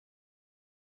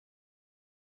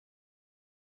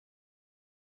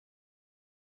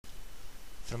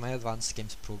For my advanced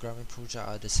games programming project,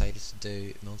 I decided to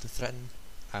do multithreading,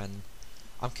 and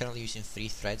I'm currently using 3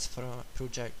 threads for a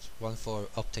project, one for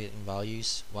updating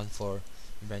values, one for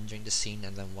rendering the scene,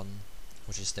 and then one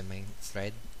which is the main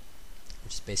thread,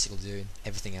 which is basically doing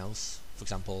everything else, for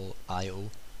example I/O.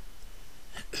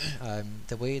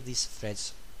 The way these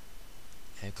threads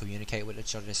communicate with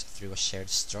each other is through a shared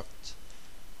struct,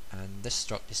 and this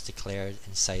struct is declared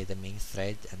inside the main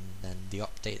thread, and then the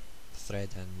update thread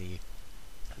and the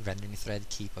rendering thread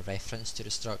keep a reference to the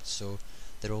struct, so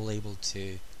they're all able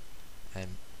to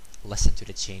listen to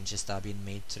the changes that have been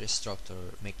made to the struct,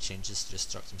 or make changes to the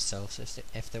struct themselves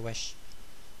if they wish.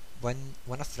 When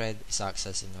a thread is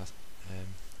accessing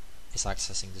the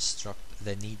struct,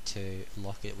 they need to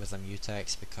lock it with a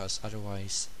mutex, because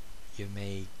otherwise you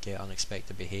may get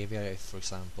unexpected behavior. If, for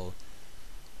example,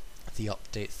 the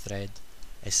update thread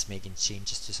is making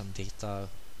changes to some data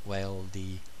while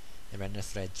the render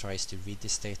thread tries to read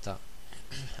this data,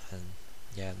 and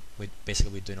yeah, we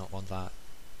do not want that.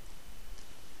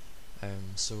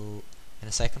 So in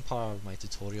the second part of my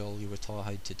tutorial, you were taught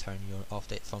how to turn your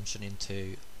update function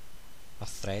into a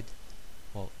thread.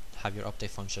 Well, have your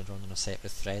update function run on a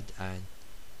separate thread, and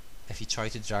if you try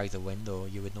to drag the window,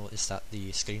 you would notice that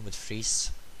the screen would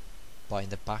freeze, but in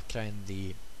the background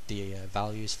the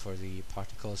values for the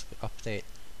particles would update.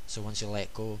 So once you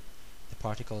let go, the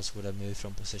particles would have moved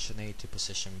from position A to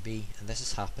position B, and this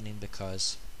is happening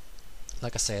because,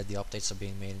 like I said, the updates are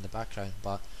being made in the background,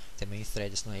 but the main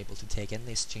thread is not able to take in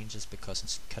these changes because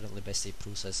it's currently busy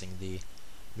processing the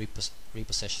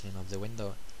repositioning of the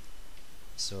window.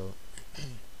 So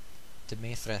the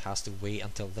main thread has to wait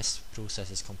until this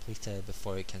process is completed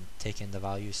before it can take in the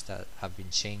values that have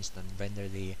been changed and render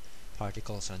the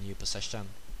particles in a new position.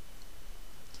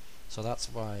 So that's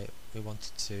why we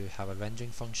wanted to have a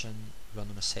rendering function run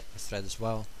on a separate thread as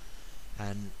well,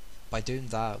 and by doing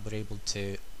that we're able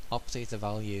to update the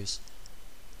values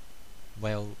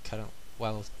while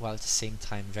at the same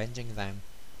time rendering them,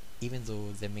 even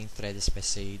though the main thread is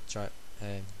busy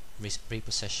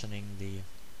repositioning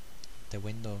the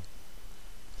window.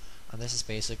 And this is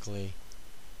basically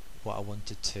what I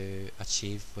wanted to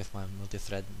achieve with my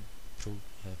multithreaded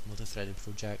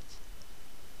project.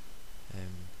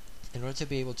 In order to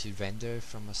be able to render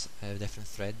from a different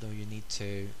thread, though, you need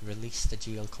to release the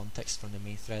GL context from the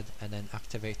main thread and then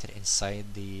activate it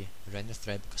inside the render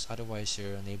thread, because otherwise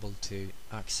you're unable to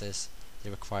access the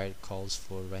required calls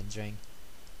for rendering.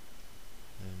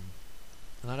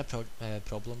 Another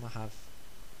problem I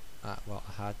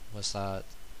had was that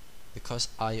because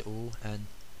I/O and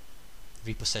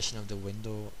reposition of the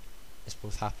window is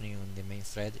both happening on the main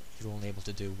thread, you're only able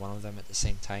to do one of them at the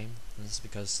same time, and this is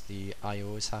because the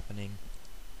I/O is happening.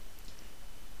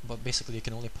 But basically you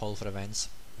can only poll for events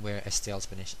where SDL has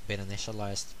been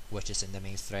initialized, which is in the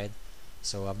main thread.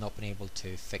 So I've not been able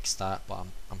to fix that, but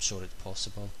I'm sure it's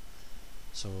possible.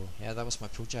 So yeah, that was my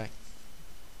project.